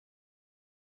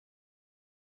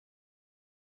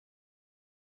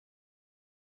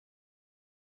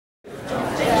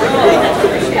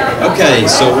Okay,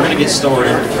 so we're going to get started.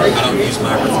 I don't use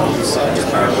microphones, so just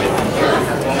bear with me.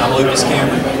 I'm Lucas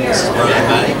Cameron. This is Bryan,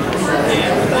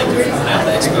 and thank you for coming out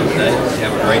to Expo today. You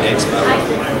have a great Expo.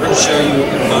 We're going to show you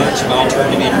a bunch of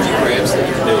alternative energy grabs that you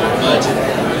can do on a budget.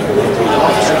 We'll put it up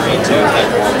on the screen too if they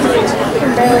walk crazy.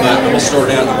 But I'm going to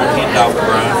start out and I'm going to hand it off to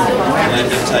Bryan and let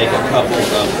him take a couple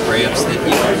of grabs that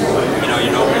you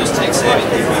normally just take 7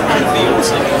 people in the field,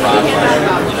 something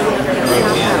 5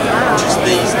 just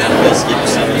these, now let's give you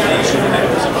some of the things you can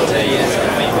have. I'm going to tell you, as a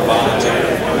FEMA volunteer,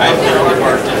 I've literally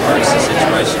worked in an emergency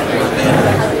situation where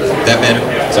that better?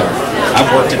 Sorry. I've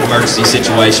worked in an emergency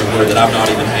situation where that I've not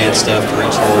even had stuff to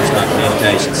recharge my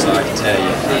communication, so I can tell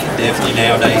you, definitely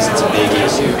nowadays it's a big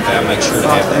issue. I'll make sure to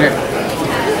have that.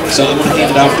 So I'm going to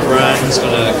hand it off to Bryan. He's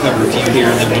going to cover a few here,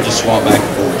 and then we'll just swap back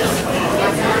and forth.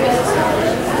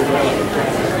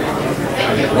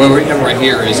 What we have right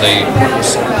here is a portable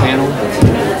solar panel.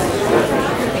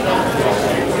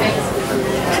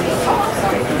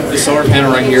 The solar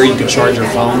panel right here, you can charge your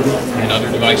phone and other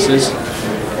devices.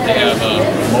 They have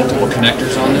multiple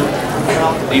connectors on them.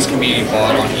 These can be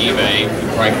bought on eBay. You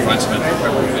probably can find some at the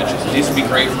conventions. These would be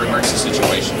great for emergency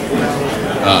situations.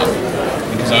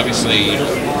 Because obviously,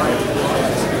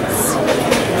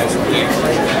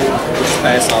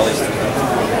 Pass all these.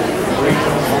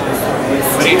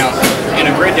 But anyhow, in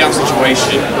a grid down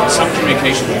situation, some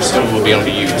communication we still will be able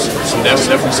to use. So that's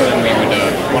definitely something we would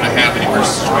want to have in an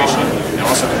emergency situation. And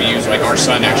also can be used, like our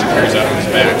son actually carries that on his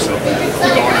back. So if we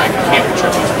go on like a camping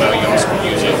trip as well, you also can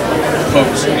use it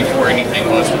post before anything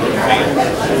was planned.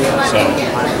 So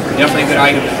definitely a good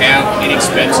item to have,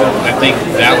 inexpensive. I think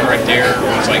that one right there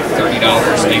was like $30.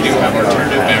 They do have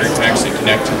alternative battery packs that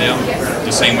connect to them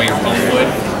the same way your phone would.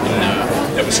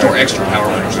 That would store extra power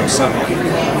when there's no sunlight.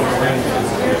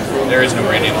 There is no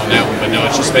brand name on that one, but no,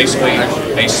 it's just basically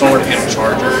a solar panel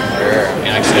charger.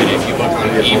 And like I said, if you look on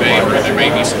eBay, or there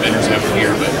may be some vendors out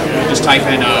here, but just type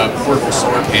in portable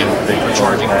solar panel for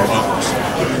charging your phones.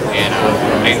 And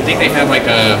I think they have like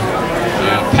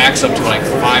packs up to like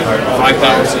 5,000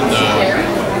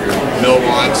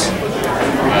 milliwatts.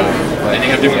 And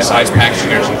they have different size packs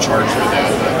you can actually charge with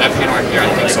that. That panel right there, I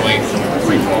think, is only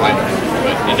 3 watt,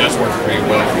 but it does work pretty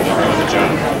well for the job.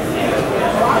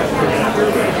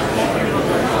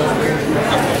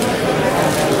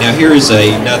 Now here is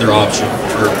another option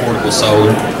for portable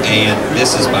solar, and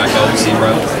this is by Gold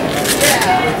Zero.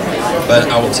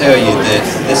 But I will tell you that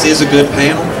this is a good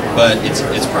panel, but it's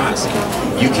pricey.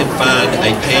 You can find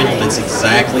a panel that's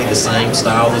exactly the same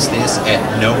style as this at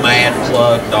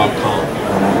nomadplug.com.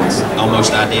 It's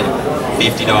almost identical,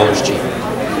 $50 cheaper.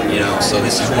 So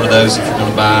this is one of those if you're going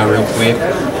to buy real quick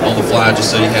on the fly, just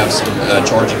so you have some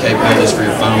charging capabilities for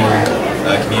your phone,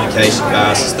 communication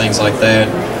devices, things like that.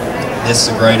 This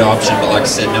is a great option, but like I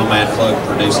said, Nomad Plug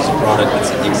produces a product that's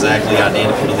exactly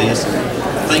identical to this.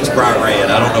 The thing's bright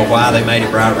red. I don't know why they made it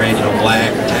bright red.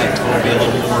 Black or tactical would be a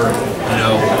little more,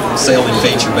 selling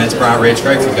feature, but it's bright red. It's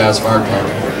great for the guys' fire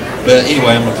department. But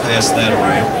anyway, I'm going to pass that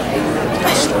around.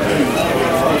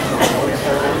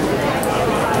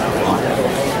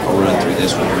 I'll run through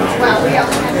this one here.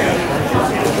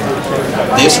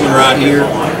 This one right here,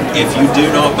 if you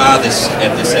do not buy this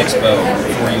at this expo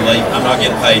before you leave, I'm not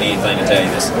getting paid anything to tell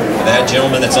you this. That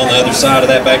gentleman that's on the other side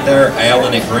of that back there,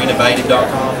 Alan at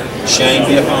greeninnovative.com, shame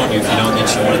be upon you if you don't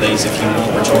get you one of these if you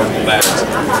want rechargeable batteries.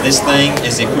 This thing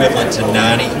is equivalent to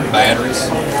 90 batteries.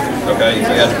 Okay, if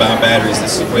you have to buy batteries,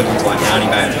 this is equivalent to like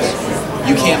 90 batteries.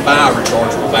 You can't buy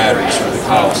rechargeable batteries for the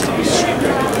cost of this shit.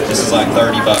 This is like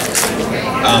 30 bucks.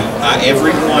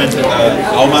 Everyone,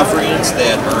 all my friends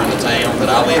that are in the town that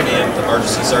I live in,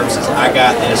 emergency services, I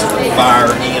got this from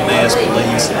fire, EMS,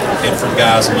 police, and from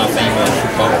guys on my FEMA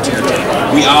volunteer team.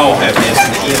 We all have this. And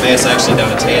the EMS actually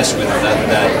done a test with it the other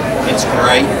day. It's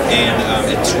great, and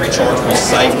it's rechargeable,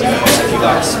 safe to use. If you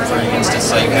like, for instance,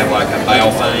 say you have like a bow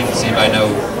thing. Does anybody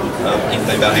know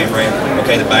anything about AMRAP?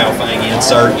 Okay, the bow thing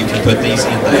insert, you can put these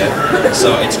in that.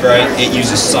 So it's great. It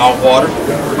uses salt water,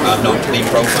 not to be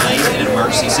profane in an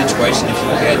emergency situation. If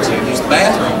you had to use the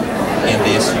bathroom in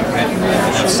this, you had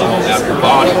enough salt out of your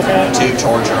body to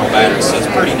charge your own batteries. So it's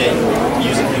pretty neat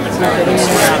using human power. Just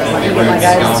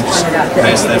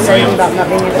pass that around.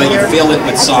 But you fill it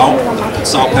with salt. The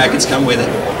salt packets come with it.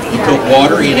 You put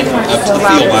water in it up to the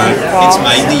field line. It's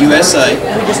made in the USA,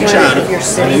 China.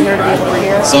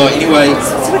 So anyway,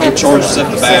 it charges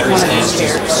up the batteries, and it's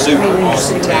just a super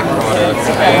awesome tech product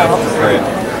to have for grab.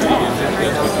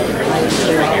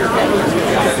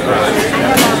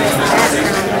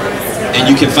 And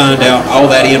you can find out all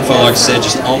that info, like I said,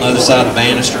 just on the other side of the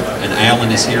banister. And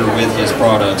Alan is here with his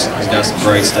products. He's got some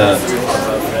great stuff.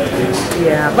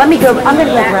 Yeah, I'm gonna go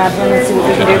grab one and see what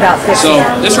we can do about fixing So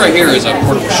that. this right here is a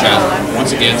portable shower.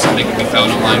 Once again, something can be found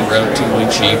online relatively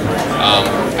cheap.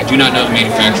 I do not know the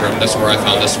manufacturer of them. That's where I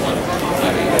found this one.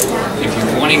 If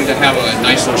you're wanting to have a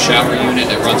nice little shower unit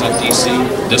that runs off DC,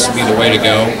 this would be the way to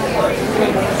go.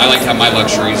 I like to have my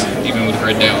luxuries, even with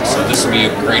grid down, so this would be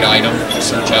a great item to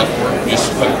search out for. You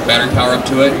just put battery power up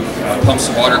to it, pumps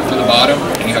the water through the bottom,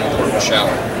 and you have a portable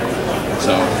shower.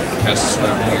 So, pass this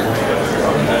one over here.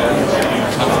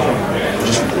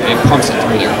 It pumps it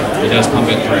through there. It does pump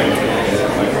it through.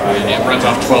 And it runs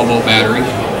off 12-volt battery.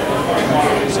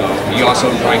 So you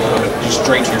also probably put it just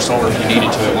straight to your solar if you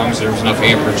needed to, as long as there's enough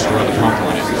amperage to run the pump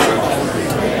on it.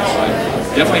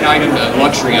 Definitely an item, a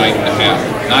luxury item to have.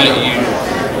 Not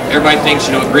everybody thinks,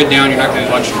 you know, grid down, you're not going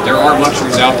to luxury. There are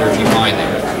luxuries out there if you find them.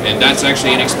 And that's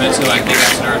actually inexpensive. I think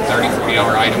that's another $30,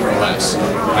 $40 item or less.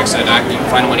 Like I said, you can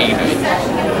find them on eBay.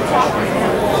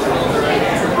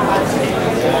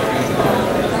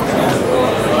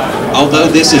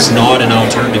 Although this is not an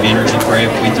alternative energy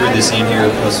prep, we threw this in here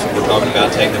because we're talking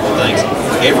about technical things.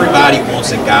 Everybody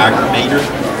wants a Geiger meter,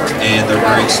 and they're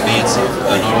very expensive.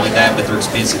 Not only that, but they're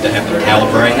expensive to have them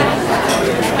calibrated.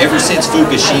 Ever since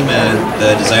Fukushima,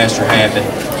 the disaster happened,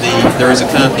 there is a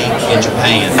company in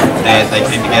Japan that they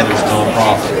came together as a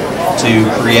non-profit to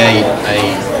create a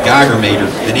Geiger meter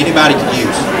that anybody can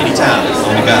use anytime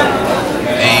on the go.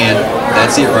 And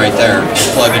that's it right there. You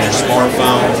plug in your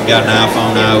smartphone, if you got an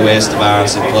iPhone, iOS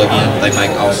device, and plug in, they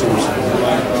make all sorts of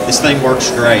them. This thing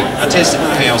works great. I tested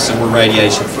my house and we're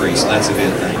radiation free, so that's a good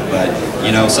thing. But,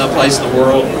 you know, someplace in the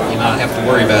world, you might have to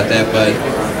worry about that. But,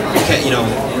 you know,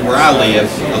 where I live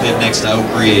next to Oak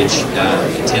Ridge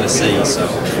in Tennessee, so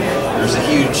there's a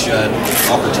huge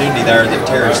opportunity there that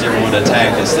terrorists never want to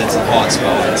attack us. That's a hot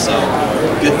spot. So,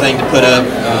 good thing to put up.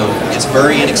 It's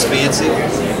very inexpensive.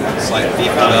 It's like $50,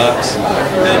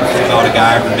 and if you bought a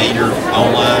Geiger meter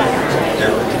online, they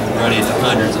can run into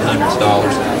hundreds and hundreds of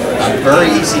dollars.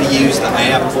 Very easy to use. The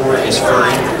app for it is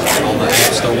free on the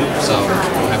App Store, so you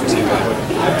don't have to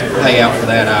pay out for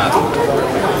that either.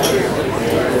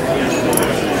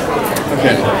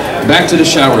 Okay, back to the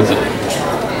shower thing.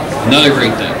 Another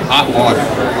great thing, hot water.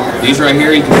 These right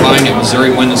here you can find at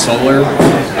Missouri Wind and Solar,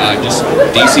 just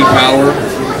DC power.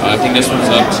 I think this one's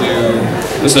up to,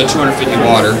 this is a 250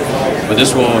 water, but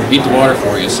this will heat the water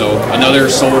for you. So another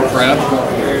solar prep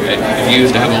that you can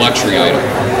use to have a luxury item.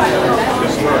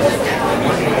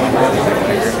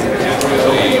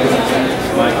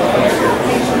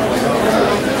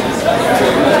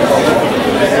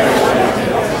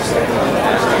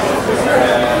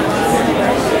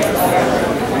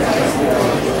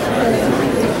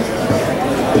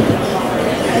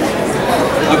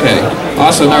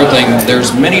 Also, another thing,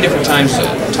 there's many different types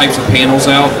of panels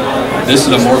out. This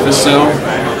is a amorphous cell.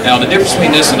 Now, the difference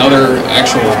between this and other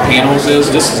actual panels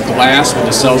is this is glass with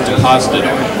the cells deposited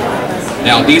on it.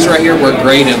 Now, these right here work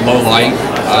great in low light.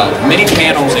 Many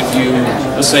panels, if you,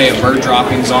 let's say, a bird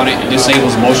droppings on it, it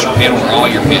disables most of your panel or all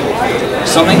your panel.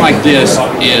 Something like this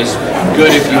is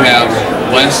good if you have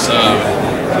less,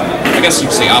 I guess you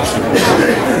could say obstacles.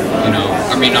 You know,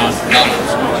 I mean, not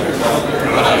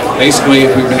basically,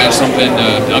 if we would have something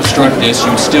to obstruct this, you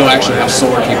would still actually have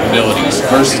solar capabilities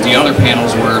versus the other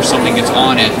panels where if something gets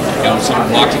on it, you know, if someone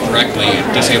blocked it correctly, it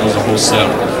disables the whole cell.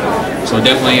 So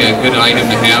definitely a good item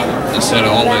to have instead of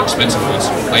all the expensive ones.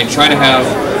 I try to have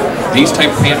these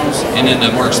type of panels and then the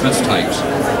more expensive types.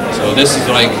 So this is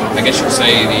like, I guess you could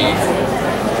say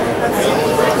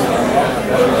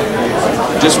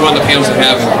just one of the panels that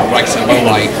have, like I said, low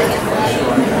light.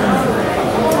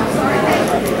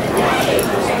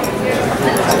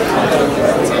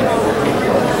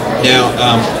 Now,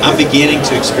 I'm beginning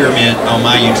to experiment on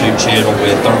my YouTube channel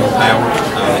with thermal power.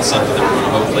 It's something that we're going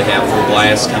to hopefully have full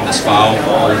blast come this fall.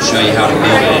 We'll show you how to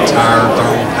build an entire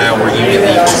thermal power unit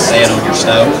that you can set on your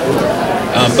stove.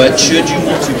 But should you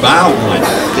want to buy one,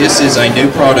 this is a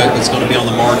new product that's going to be on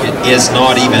the market. It's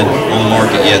not even on the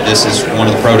market yet. This is one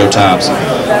of the prototypes.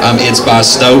 It's by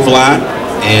Stovelight,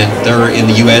 and they're in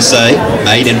the USA,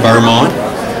 made in Vermont.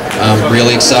 I'm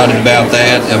really excited about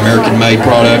that, American-made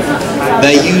product.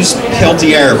 They use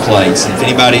Peltier plates. If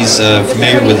anybody's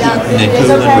familiar with heating and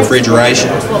cooling refrigeration,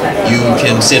 you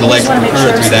can send electrical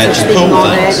current through that to cool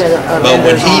things. But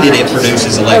when heated, it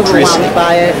produces electricity.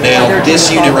 Now, this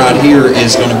unit right here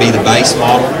is going to be the base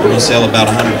model. We're going to sell about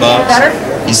 $100.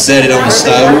 You set it on the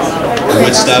stove, or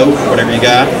wood stove, whatever you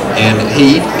got, and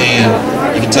heat, and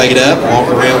you can take it up, walk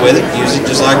around with it, use it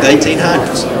just like the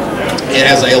 1800s. It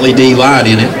has a LED light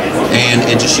in it, and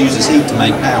it just uses heat to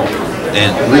make power.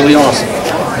 And really awesome.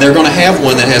 They're going to have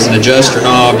one that has an adjuster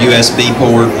knob, USB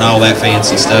port, and all that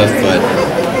fancy stuff, but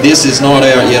this is not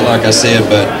out yet, like I said,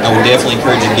 but I would definitely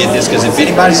encourage you to get this, because if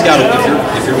anybody's got if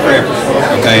you're a prepper,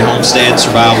 okay, homestead,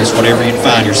 survivalist, whatever you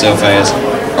find yourself as,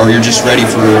 or you're just ready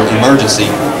for an emergency,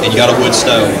 and you got a wood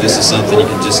stove, this is something you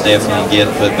can just definitely get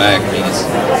and put back. I mean,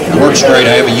 it works great.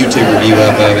 I have a YouTube review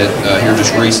up of it here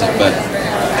just recent, but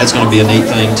that's going to be a neat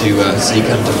thing to see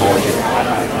come to market.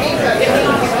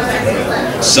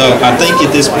 So I think at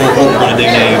this point what we're going to do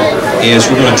now is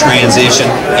we're going to transition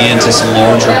into some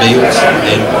larger builds.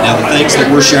 And now the things that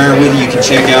we're sharing with you, you can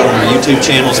check out on our YouTube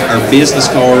channels. Our business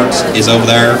cards is over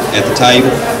there at the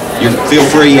table. Feel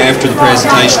free after the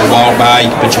presentation to walk by. You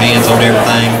can put your hands on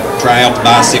everything, try out the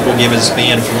bicycle, give it a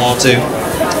spin if you want to.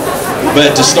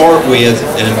 But to start with,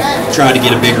 and try to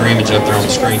get a bigger image up there on the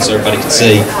screen so everybody can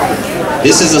see,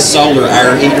 this is a solar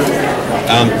air heater.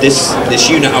 This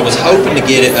unit, I was hoping to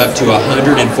get it up to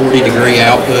 140-degree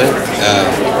output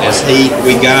as heat.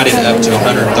 We got it up to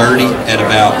 130 at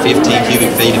about 15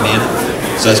 cubic feet a minute.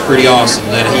 So that's pretty awesome.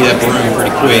 That'll heat up the room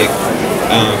pretty quick.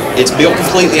 It's built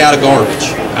completely out of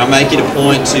garbage. I make it a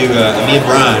point to, me and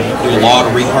Bryan do a lot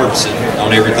of repurposing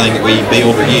on everything that we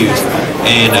build or use.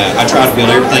 And I try to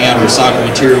build everything out of recycled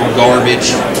material,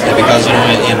 garbage, because, you know,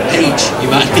 in peach,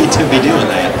 you might need to be doing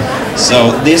that.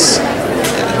 So this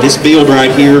build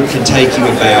right here can take you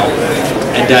about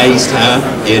a day's time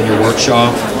in your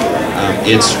workshop.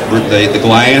 The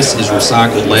glass is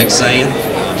recycled Lexan.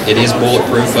 It is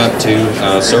bulletproof up to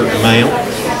a certain amount.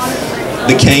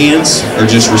 The cans are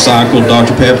just recycled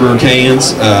Dr. Pepper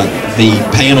cans. The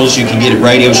panels you can get at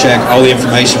Radio Shack. All the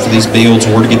information for these builds,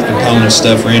 where to get the components,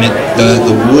 stuff are in it.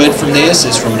 The wood from this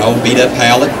is from an old beat up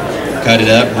pallet. Cut it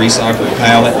up, recycled the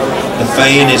pallet. The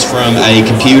fan is from a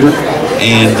computer.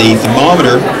 And the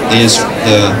thermometer is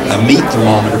a meat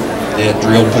thermometer that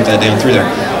drilled and put that down through there.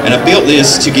 And I built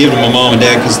this to give to my mom and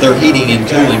dad because their heating and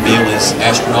cooling bill is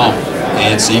astronomical.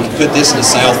 And so you can put this in a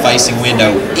south-facing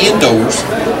window indoors,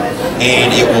 and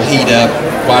it will heat up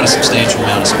quite a substantial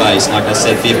amount of space. Like I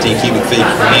said, 15 cubic feet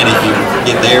per minute. You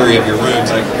get the area of your rooms.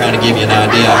 I can kind of give you an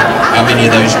idea how many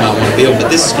of those you might want to build.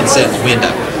 But this can set in the window.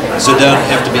 So it doesn't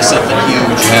have to be something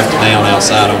huge you have to mount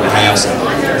outside on your house.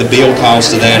 The build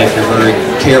cost of that, if you're very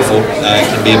careful, it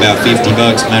can be about $50.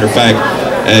 Matter of fact,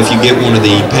 if you get one of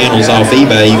the panels off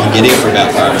eBay, you can get it for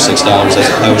about $5 or $6 as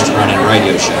opposed to running a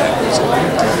Radio Shack. So,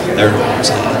 there.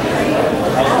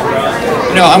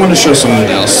 You know, I want to show something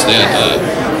else that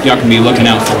y'all can be looking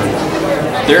out for.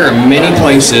 There are many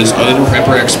places other than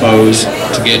Prepper Expos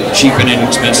to get cheap and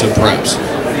inexpensive preps.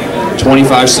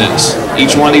 25 cents.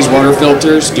 Each one of these water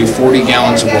filters do 40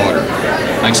 gallons of water.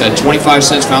 Like I said, 25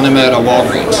 cents, found them at a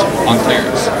Walgreens on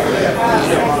clearance.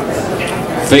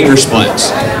 Finger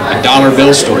splints, a dollar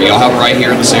bill store. Y'all have it right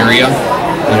here in this area,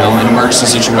 you know, an emergency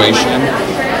situation.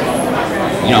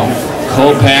 You know,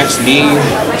 cold packs, knee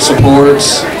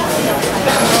supports,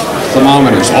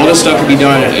 thermometers. All this stuff can be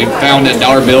found at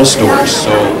dollar bill stores.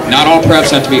 So not all preps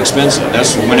have to be expensive.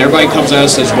 That's when everybody comes at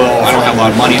us and says, well, I don't have a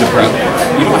lot of money to prep.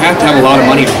 You don't have to have a lot of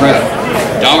money to prep.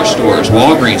 Dollar stores,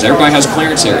 Walgreens, everybody has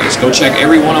clearance areas. Go check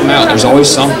every one of them out. There's always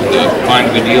something to find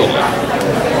a good deal on.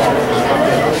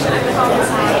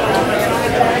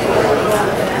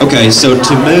 Okay, so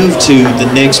to move to the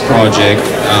next project,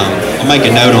 I'll make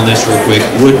a note on this real quick.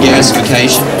 Wood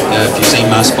gasification. If you've seen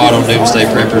my spot on Doomsday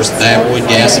Preppers, that wood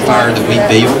gasifier that we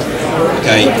build,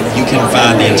 okay, you can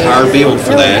find the entire build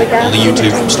for that on the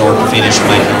YouTube from start to finish,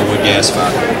 making a wood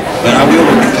gasifier. But I will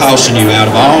caution you, out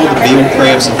of all the build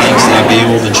preps and things that I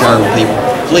build and share with people,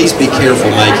 please be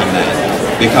careful making that,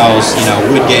 because, you know,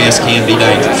 wood gas can be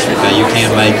dangerous. Okay, you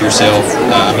can make yourself,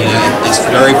 it's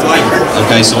very flammable.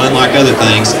 Okay, so unlike other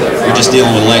things, you're just dealing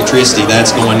with electricity.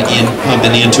 That's going in,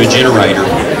 pumping into a generator,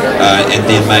 and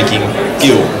then making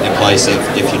fuel in place of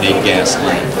if you need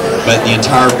gasoline. But the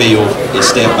entire build is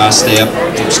step by step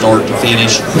from start to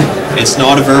finish. It's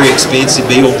not a very expensive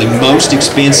build. The most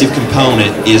expensive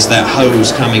component is that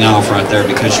hose coming off right there,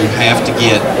 because you have to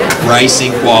get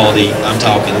racing quality, I'm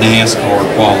talking NASCAR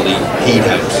quality heat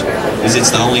hose, because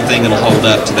it's the only thing that'll hold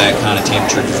up to that kind of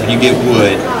temperature. Because when you get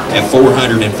wood at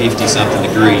 450 something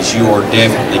degrees, you are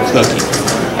definitely cooking.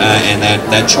 And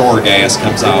that char gas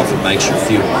comes off and makes your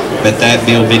fuel. But that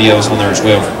build video is on there as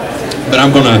well. But I'm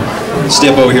going to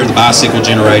step over here to the bicycle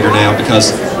generator now,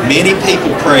 because many people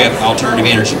prep alternative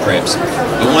energy preps.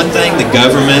 The one thing the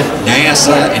government,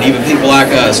 NASA, and even people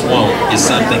like us want is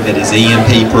something that is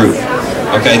EMP proof.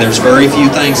 Okay, there's very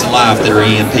few things in life that are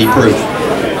EMP proof.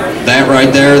 That right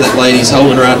there, that lady's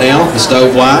holding right now, the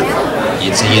stove light,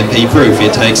 it's EMP proof.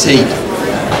 It takes heat.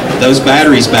 Those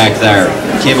batteries back there,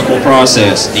 chemical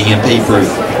process, EMP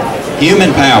proof.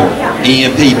 Human power,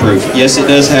 EMP proof. Yes, it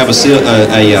does have a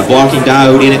blocking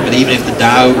diode in it, but even if the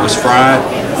diode was fried,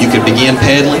 you could begin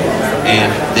pedaling, and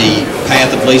the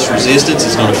path of least resistance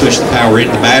is going to push the power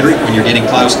into the battery. When you're getting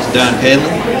close to done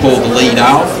pedaling, pull the lead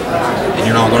off, and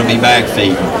you're not going to be back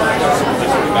feeding.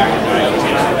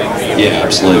 Yeah,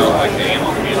 absolutely.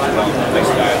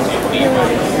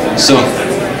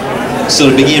 So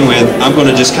to begin with, I'm going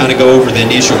to just kind of go over the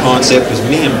initial concept, because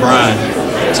me and Bryan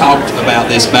talked about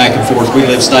this back and forth. We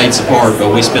live states apart,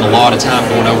 but we spent a lot of time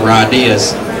going over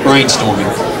ideas, brainstorming.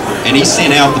 And he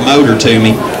sent out the motor to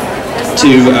me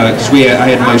because I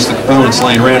had most of the components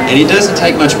laying around, and it doesn't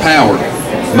take much power,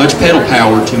 much pedal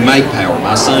power to make power.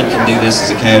 My son can do this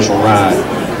as a casual ride.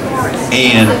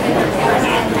 And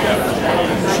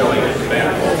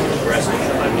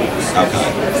okay,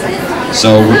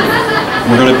 so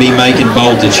we're going to be making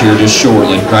voltage here just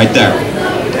shortly, right there.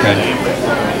 Okay.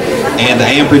 And the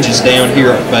amperage is down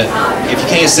here, but if you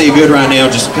can't see it good right now,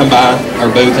 just come by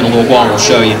our booth in a little while and we'll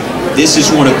show you. This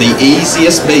is one of the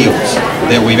easiest builds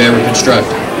that we've ever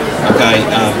constructed. Okay,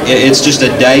 it's just a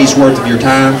day's worth of your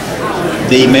time.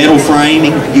 The metal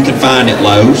framing you can find at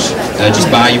Lowe's.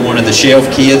 Just buy you one of the shelf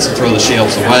kits and throw the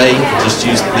shelves away. Just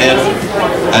use the metal.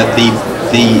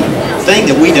 The thing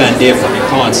that we done different in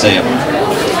concept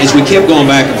is we kept going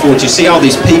back and forth. You see all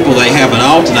these people, they have an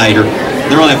alternator,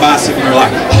 they're on that bicycle, and they're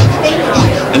like,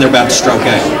 and they're about to stroke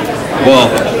out.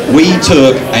 Well, we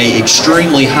took a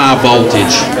extremely high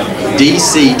voltage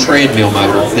DC treadmill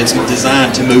motor that's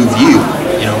designed to move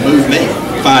move me,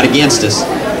 fight against us,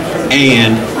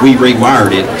 and we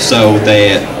rewired it so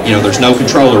that, there's no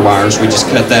controller wires. We just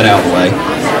cut that out of the way.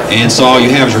 And so all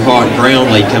you have is your hot and ground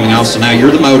lead coming off, so now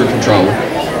you're the motor controller,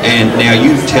 and now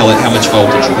you tell it how much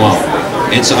voltage you want.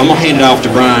 And so I'm going to hand it off to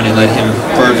Bryan and let him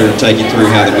further take you through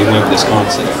how that we went with this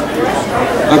concept.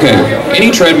 Okay,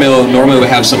 any treadmill normally would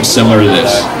have something similar to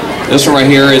this. This one right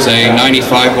here is a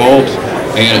 95 volt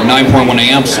and 9.1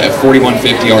 amps at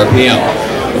 4150 RPM.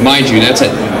 But mind you, that's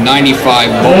at 95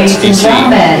 volts DC.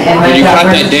 When you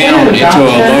cut that down into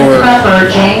a lower...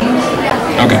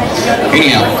 Okay,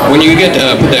 anyhow, when you get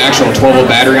to put the actual 12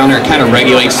 volt battery on there, it kind of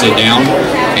regulates it down.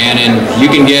 And then you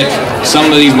can get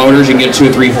some of these motors, you can get 2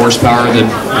 or 3 horsepower. The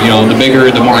bigger,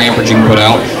 the more amperage you can put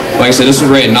out. Like I said, this was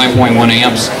rated 9.1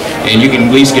 amps. And you can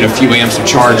at least get a few amps of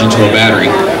charge into a battery.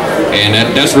 And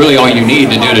that's really all you need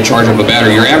to do to charge up a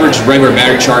battery. Your average regular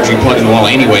battery charge you plug in the wall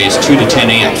anyway is 2 to 10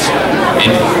 amps.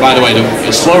 And by the way, the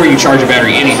slower you charge a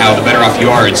battery anyhow, the better off you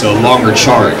are. It's a longer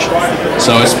charge.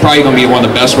 So it's probably going to be one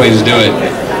of the best ways to do it.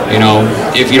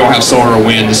 If you don't have solar or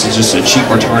wind, this is just a cheap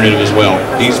alternative as well.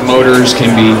 These motors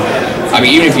can be,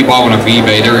 even if you bought one off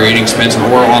eBay, they're inexpensive,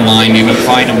 or online. You can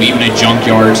find them even at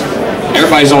junkyards.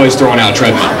 Everybody's always throwing out a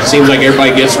treadmill. It seems like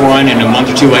everybody gets one, and a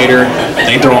month or two later,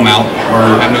 they throw them out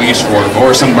or have no use for them,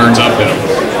 or some burns up in them.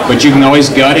 But you can always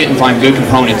gut it and find good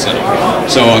components in them.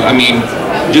 So,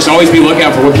 just always be looking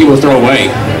out for what people throw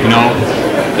away.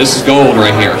 This is gold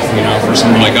right here, for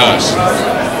someone like us.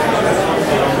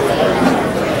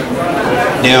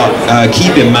 Now,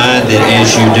 keep in mind that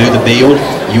as you do the build,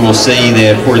 you will see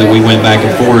that where we went back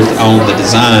and forth on the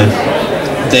design,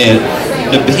 that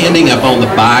depending upon the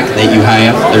bike that you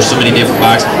have, there's so many different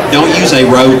bikes. Don't use a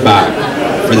road bike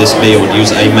for this build.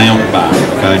 Use a mountain bike,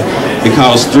 okay?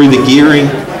 Because through the gearing,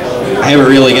 I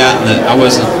haven't really gotten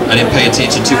I didn't pay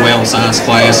attention too well in science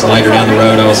class, and later down the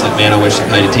road, I was like, man, I wish I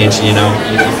paid attention, You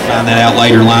find that out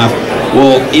later in life.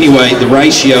 Well, anyway, the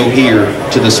ratio here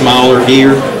to the smaller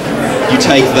gear, you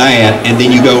take that, and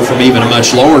then you go from even a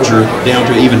much larger down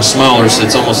to even smaller, so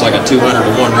it's almost like a 200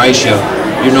 to 1 ratio.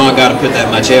 You're not got to put that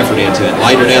much effort into it.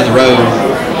 Later down the road,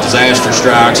 disaster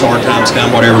strikes, hard times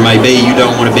come, whatever it may be, you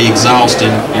don't want to be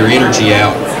exhausting your energy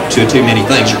out to too many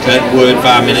things. You're cutting wood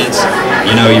 5 minutes,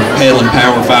 you're pedaling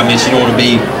power 5 minutes, you don't want to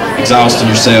be exhausting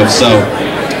yourself. So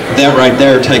that right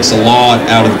there takes a lot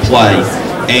out of the play.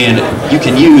 And you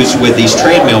can use with these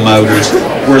treadmill motors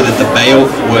where the belt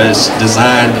was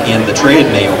designed in the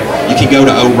treadmill. You can go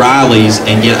to O'Reilly's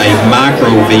and get a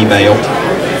micro V-belt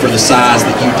for the size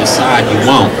that you decide you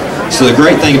want. So the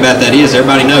great thing about that is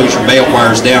everybody knows your belt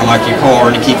wires down like your car,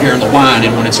 and you keep hearing the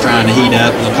whining when it's trying to heat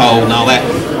up and the cold and all that.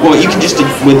 Well, you can just,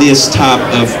 with this type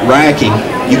of racking,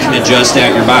 you can adjust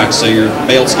out your bike so your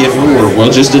belt's getting warmer.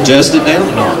 Well, just adjust it down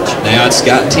a notch. Now it's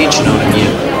got tension on it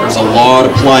again. There's a lot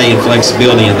of play and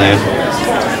flexibility in that.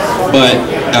 But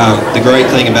the great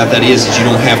thing about that is you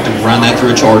don't have to run that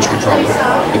through a charge controller,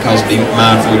 because be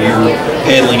mindful you're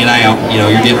pedaling it out.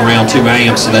 You're getting around 2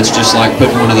 amps, so that's just like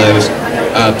putting one of those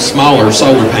smaller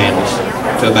solar panels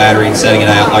to a battery and setting it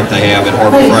out like they have at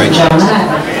Harbor Freight.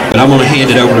 But I'm going to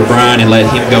hand it over to Bryan and let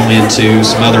him go into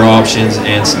some other options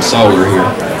and some solar here.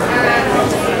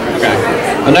 Okay.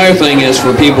 Another thing is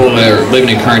for people that are living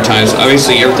in current times,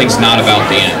 obviously everything's not about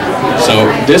the end. So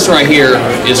this right here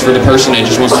is for the person that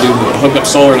just wants to hook up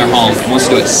solar in their home and wants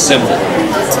to do it simple.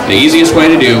 The easiest way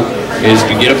to do is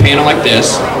you get a panel like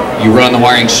this, you run the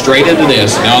wiring straight into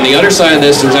this. Now on the other side of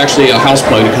this, there's actually a house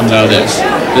plug that comes out of this.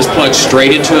 This plugs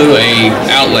straight into a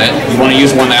outlet. You want to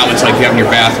use one of the outlets like you have in your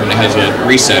bathroom that has a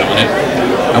reset on it.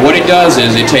 And what it does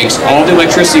is it takes all the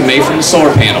electricity made from the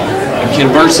solar panel and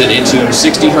converts it into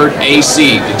 60 hertz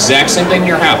AC, the exact same thing in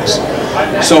your house.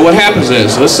 So what happens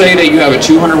is, let's say that you have a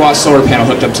 200 watt solar panel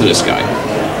hooked up to this guy.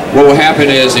 What will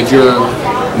happen is if you're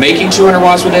making 200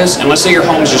 watts with this, and let's say your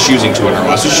home is just using 200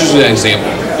 watts, let's just use that example,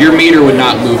 your meter would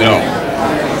not move at all.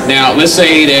 Now let's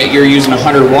say that you're using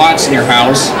 100 watts in your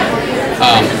house.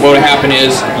 What would happen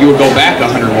is you would go back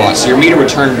 100 watts. So your meter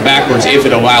would turn backwards if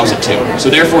it allows it to.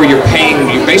 So therefore you're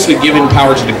basically giving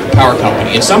power to the power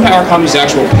company. And some power companies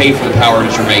actually will pay for the power that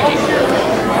you're making.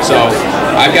 So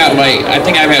I've got I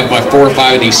think I have like 4 or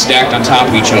 5 of these stacked on top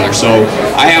of each other. So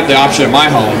I have the option at my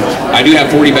home. I do have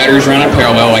 40 batteries running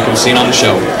parallel like we've seen on the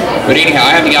show. But anyhow,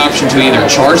 I have the option to either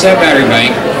charge that battery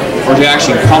bank or to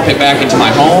actually pump it back into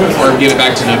my home or give it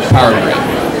back to the power grid.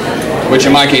 Which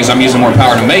in my case, I'm using more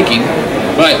power than I'm making.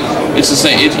 But it's the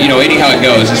same, anyhow it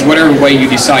goes. It's whatever way you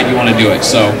decide you want to do it.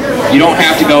 So you don't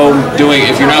have to go doing,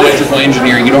 if you're not electrical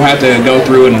engineering, you don't have to go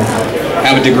through and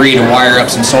have a degree to wire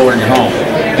up some solar in your home.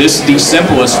 This is the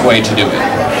simplest way to do it.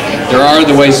 There are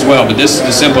other ways as well, but this is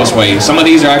the simplest way. Some of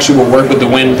these actually will work with the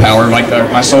wind power, like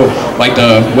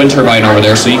the wind turbine over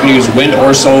there. So you can use wind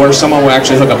or solar. Someone will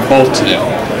actually hook up both to them.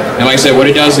 And like I said, what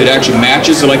it does, it actually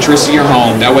matches the electricity in your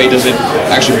home. That way it doesn't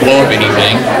actually blow up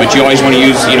anything. But you always want to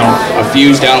use, a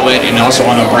fused outlet and also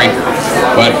on a breaker.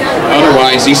 But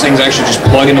otherwise, these things actually just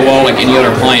plug in the wall like any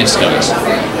other appliance does.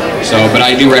 So, but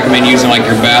I do recommend using like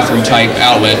your bathroom type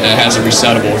outlet that has a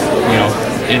resettable,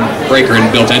 breaker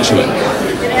built into it.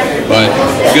 But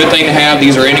good thing to have.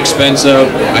 These are inexpensive.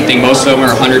 I think most of them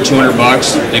are 100, 200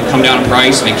 bucks. They've come down in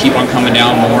price and they keep on coming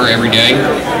down more every day.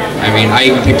 I mean, I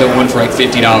even picked up one for like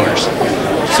 $50.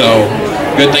 So,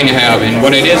 good thing to have. And what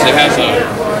it is, it has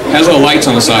little lights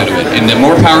on the side of it. And the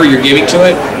more power you're giving to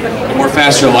it, the more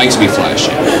faster the lights will be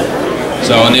flashing.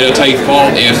 So, and it'll tell you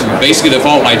basically the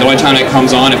fault light, the only time that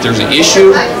comes on if there's an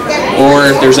issue or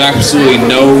if there's absolutely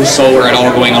no solar at all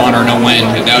going on or no wind,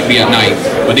 that would be at night.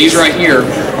 But these right here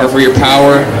are for your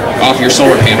power off your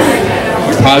solar panel,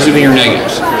 your positive and your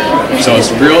negatives. So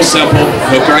it's real simple,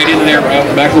 hook right into there,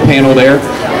 back of the panel there,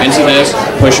 into this,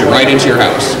 push it right into your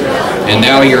house. And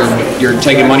now you're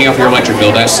taking money off your electric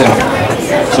bill, that's simple.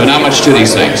 So not much to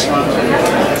these things.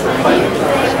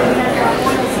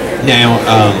 Now,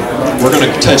 we're going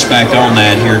to touch back on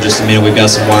that here in just a minute. We've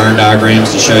got some wiring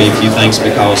diagrams to show you a few things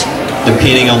because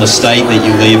depending on the state that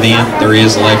you live in, there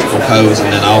is electrical codes, and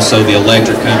then also the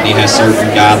electric company has certain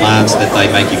guidelines that they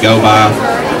make you go by.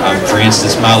 For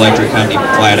instance, my electric company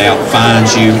flat out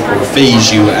fines you or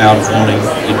fees you out of wanting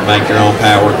you to make your own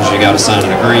power because you got to sign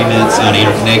an agreement, sign an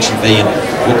interconnection fee, and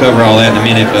we'll cover all that in a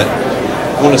minute. But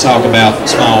I want to talk about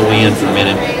small wind for a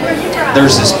minute.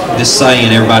 There's this saying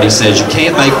everybody says you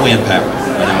can't make wind power.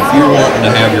 If you're wanting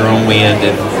to have your own wind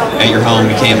at your home,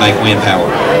 you can't make wind power.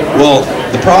 Well,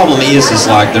 the problem is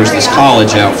like there's this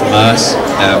college out from us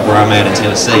where I'm at in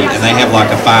Tennessee, and they have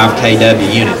like a 5 kW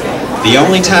unit. The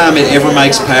only time it ever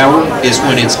makes power is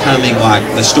when it's coming like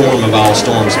the storm of all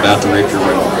storms about to rip your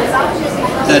roof.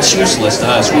 That's useless to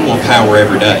us. We want power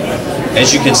every day.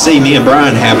 As you can see, me and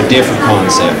Bryan have a different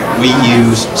concept. We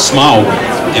use small wind,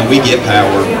 and we get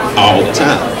power all the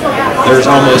time. There's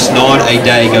almost not a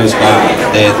day goes by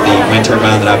that the wind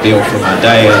turbine that I built for my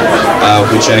dad,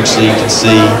 which actually you can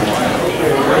see,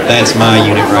 that's my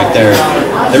unit right there.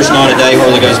 There's not a day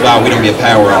hardly goes by we don't get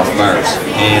power off of ours.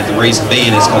 And the reason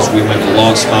being is because we went with a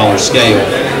lot smaller scale,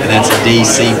 and that's a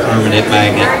DC permanent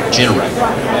magnet generator.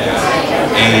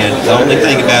 And the only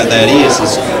thing about that is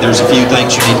there's a few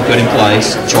things you need to put in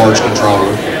place: charge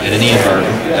controller and an inverter.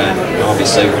 And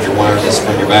obviously when you're wiring this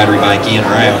from your battery bank in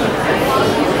or out.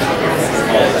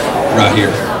 Right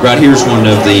here. Right here's one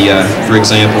of the, for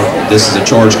example, this is a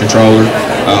charge controller.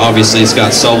 Obviously it's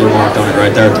got solar marked on it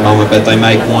right there at the moment, but they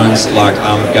make ones like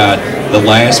I've got the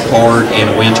last part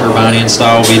in a wind turbine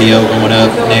install video going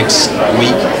up next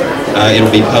week.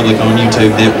 It'll be public on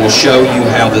YouTube that will show you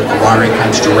how the wiring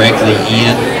comes directly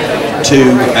in to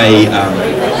a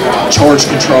charge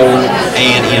controller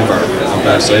and inverter.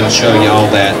 Okay, so it'll show you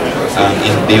all that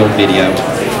in the build video.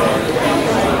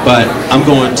 But I'm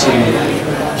going to,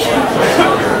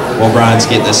 while Bryan's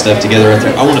getting this stuff together right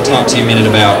there, I want to talk to you a minute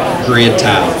about grid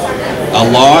tie. a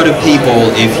lot of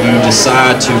people, if you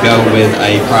decide to go with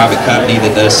a private company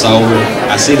that does solar,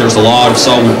 I see there's a lot of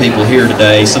solar people here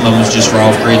today. Some of them is just for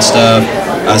off-grid stuff.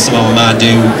 Some of them might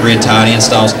do grid-tied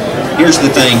installs. Here's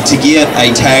the thing, to get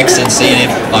a tax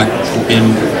incentive, like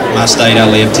in my state I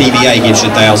live, TVA gives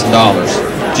you $1,000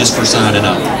 just for signing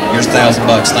up. Here's $1,000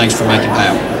 bucks, thanks for making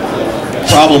power.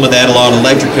 Problem with that, a lot of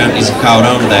electric companies have caught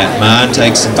on to that. Mine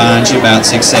takes and fines you about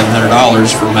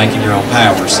 $600–700 for making your own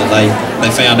power. So they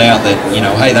found out that, you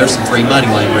know, hey, there's some free money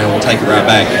laying around, we'll take it right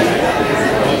back.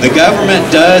 The government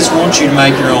does want you to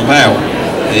make your own power.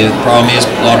 The problem is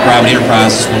a lot of private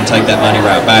enterprises want to take that money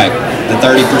right back. The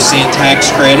 30%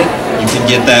 tax credit, you can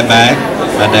get that back.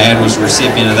 My dad was a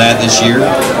recipient of that this year.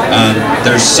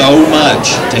 There's so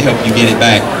much to help you get it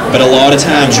back, but a lot of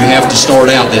times you have to start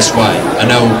out this way. I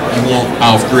know you want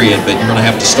off-grid, but you're going to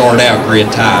have to start out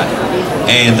grid-tied.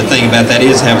 And the thing about that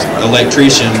is have an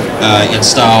electrician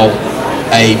install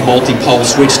a multi-pole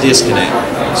switch disconnect.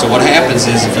 So what happens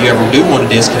is if you ever do want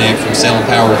to disconnect from selling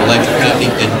power to an electric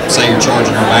company, and say you're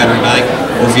charging our battery bank,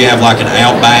 or if you have like an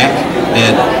outback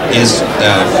that is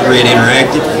grid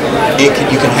interactive,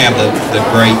 you can have the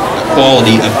great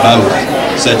quality of both,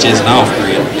 such as an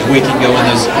off-grid. And we can go in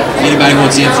those, if anybody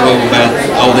wants info about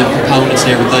all them components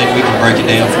and everything, we can break it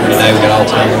down for you today. We got all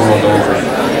the time in the world over it.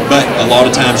 But a lot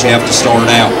of times you have to start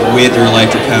out with your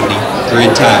electric company,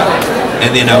 grid tied.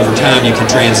 And then over time you can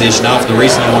transition off. The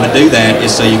reason you want to do that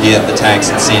is so you get the tax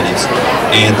incentives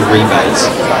and the rebates.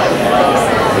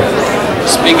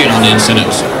 Speaking on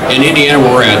incentives, in Indiana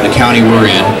where we're at, the county we're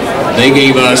in, they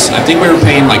gave us, I think we were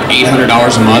paying like $800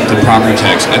 a month in property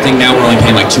tax. I think now we're only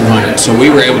paying like $200. So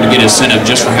we were able to get an incentive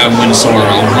just for having wind and solar in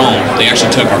our own home. They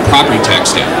actually took our property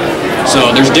tax down.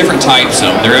 So there's different types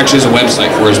of them. There actually is a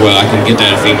website for it as well. I can get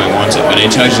that if anyone wants it. But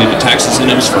it tells you the tax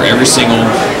incentives for every single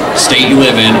state you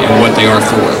live in and what they are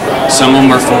for. Some of them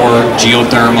are for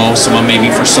geothermal, some of them may be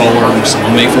for solar, some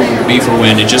of them may be for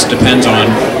wind. It just depends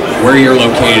on where you're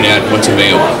located at, what's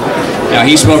available. Now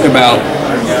he spoke about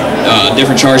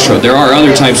different charge code. There are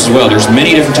other types as well. There's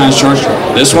many different types of charge code.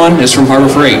 This one is from Harbor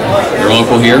Freight. They're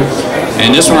local here.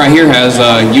 And this one right here has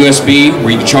USB, where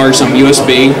you can charge something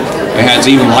USB. It has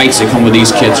even lights that come with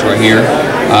these kits right here.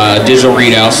 Digital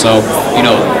readouts. So, you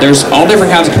know, there's all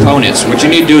different kinds of components. What you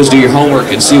need to do is do your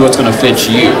homework and see what's going to fit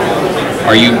you.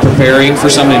 Are you preparing for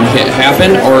something to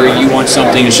happen, or you want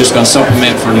something that's just going to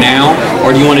supplement for now,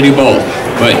 or do you want to do both?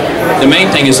 But the main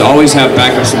thing is to always have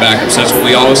backups and backups. That's what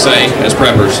we always say as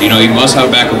preppers. You know, you must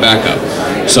have backup.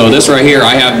 So this right here,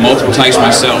 I have multiple types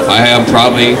myself. I have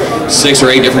probably 6 or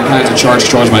 8 different kinds of charge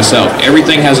controls myself.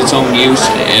 Everything has its own use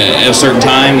at a certain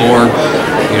time, or,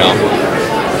 you know,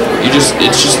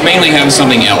 it's just mainly having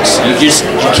something else. You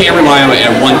can't rely on it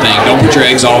at one thing. Don't put your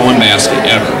eggs all in one basket,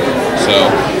 ever. So.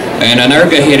 And another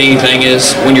good hitting thing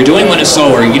is when you're doing wind and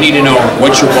solar, you need to know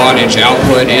what your wattage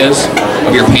output is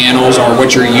of your panels or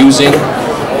what you're using.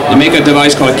 They make a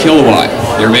device called a kilowatt.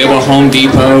 They're available at Home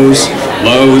Depots,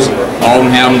 Lowe's, all of them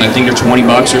have them. I think they're 20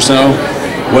 bucks or so.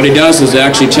 What it does is it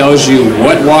actually tells you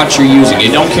what watts you're using.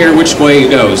 It don't care which way it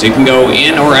goes. It can go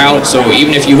in or out, so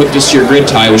even if you hook this to your grid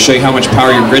tie, it will show you how much power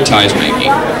your grid tie is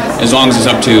making, as long as it's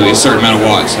up to a certain amount of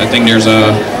watts. I think there's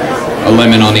a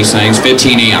limit on these things,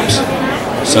 15 amps.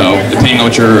 So depending on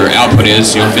what your output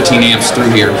is, you know, 15 amps through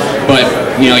here. But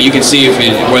you know, you can see if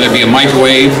it, whether it be a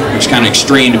microwave, which is kind of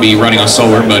extreme to be running on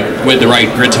solar, but with the right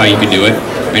grid tie you can do it,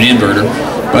 or an inverter.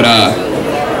 But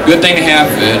good thing to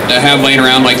have laying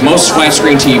around. Like most flat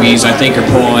screen TVs, I think are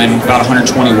pulling about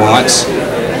 120 watts.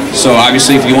 So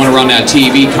obviously, if you want to run that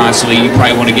TV constantly, you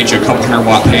probably want to get you a couple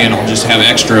 100-watt panel, just have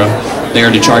extra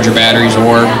there to charge your batteries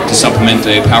or to supplement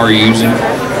the power you're using.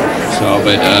 So,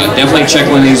 but definitely check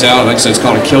one of these out. Like I said, it's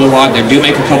called a kilowatt. They do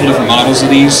make a couple different models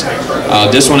of these.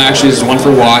 This one actually is one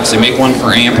for watts. They make one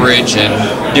for amperage and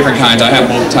different kinds. I have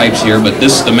both types here, but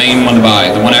this is the main one to buy.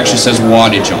 The one actually says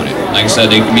wattage on it. Like I said,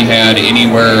 they can be had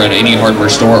anywhere at any hardware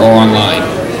store or online.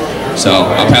 So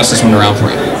I'll pass this one around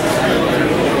for you.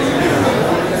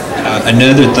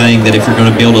 Another thing that if you're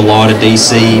going to build a lot of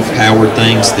DC powered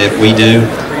things that we do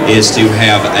is to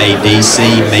have a DC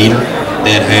meter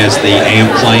that has the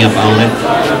amp clamp on it.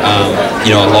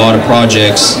 You know, a lot of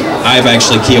projects, I've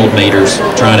actually killed meters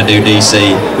trying to do DC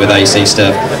with AC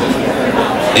stuff.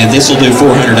 And this will do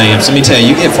 400 amps. Let me tell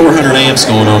you, you get 400 amps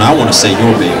going on, I want to see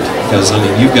your build, because I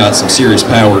mean, you've got some serious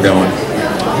power going.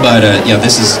 But yeah,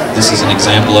 this is an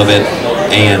example of it.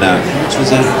 And what was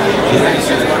that?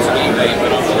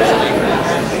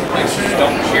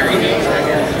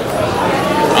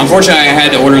 Unfortunately, I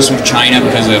had to order this from China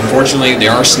because unfortunately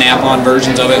there are snap-on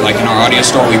versions of it. Like in our audio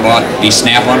store, we bought the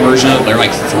snap-on version of it. They're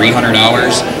like $300.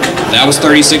 That was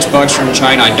 36 bucks from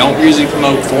China. I don't usually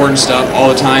promote foreign stuff all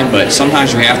the time, but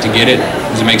sometimes you have to get it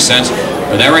because it makes sense.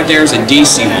 But that right there is a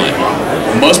DC one.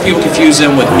 Most people confuse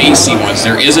them with AC ones.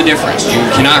 There is a difference. You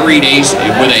cannot read AC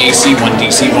with an AC one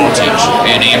DC voltage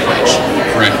and amperage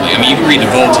correctly. I mean, you can read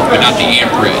the voltage, but not the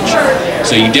amperage.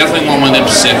 So you definitely want one of them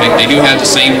specific. They do have the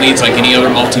same leads like any other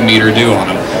multimeter do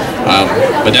on them.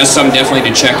 But that's something definitely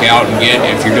to check out and get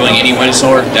if you're doing any wind and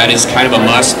solar. That is kind of a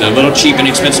must. The little cheap and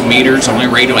expensive meters only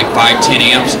rated like 5-10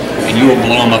 amps, and you will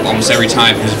blow them up almost every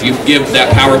time because if you give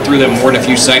that power through them more than a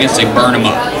few seconds, they burn them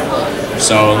up.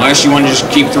 So unless you want to just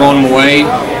keep throwing them away,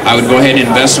 I would go ahead and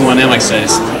invest in one of them. Like I said,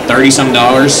 it's $30-some.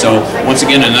 So once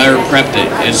again, another prep that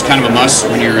is kind of a must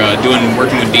when you're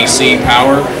working with DC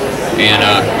power. And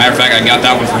matter of fact, I got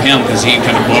that one for him because he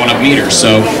kind of blowing up meters.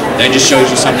 So that just shows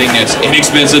you something that's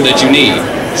inexpensive that you need.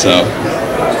 So.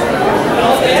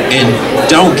 And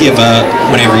don't give up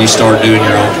whenever you start doing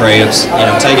your own preps. You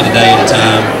know, take it a day at a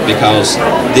time because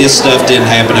this stuff didn't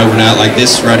happen overnight. Like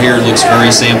this right here looks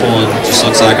very simple and just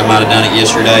looks like I might have done it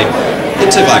yesterday.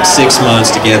 It took like 6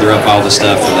 months to gather up all the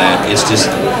stuff for that. It's just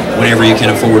whenever you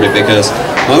can afford it because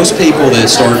most people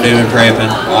that start doing prepping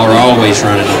are always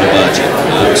running on a budget.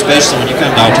 Especially when you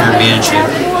come to alternative energy,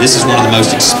 this is one of the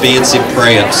most expensive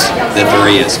preps that there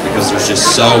is because there's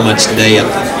just so much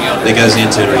depth that goes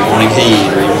into it. Or you wanting heat,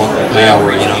 or you want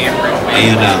power, you know.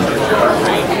 And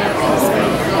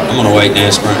I'm gonna wait and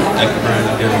ask Bryan.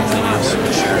 Anything else?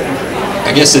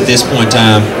 I guess at this point in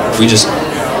time, we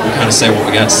kind of say what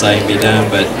we got to say and be done.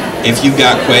 But if you've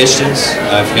got questions,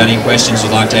 if you've got any questions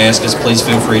you'd like to ask us, please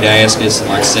feel free to ask us. And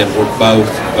like I said, we're both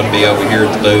going to be over here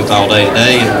at the booth all day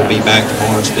today, and we'll be back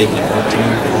tomorrow speaking at work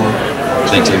tomorrow.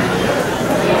 Stay tuned.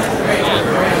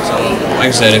 So, like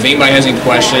I said, if anybody has any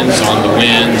questions on the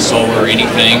wind, solar,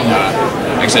 anything,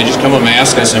 like I said, just come up and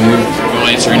ask us, and we'll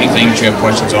answer anything that you have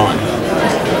questions on.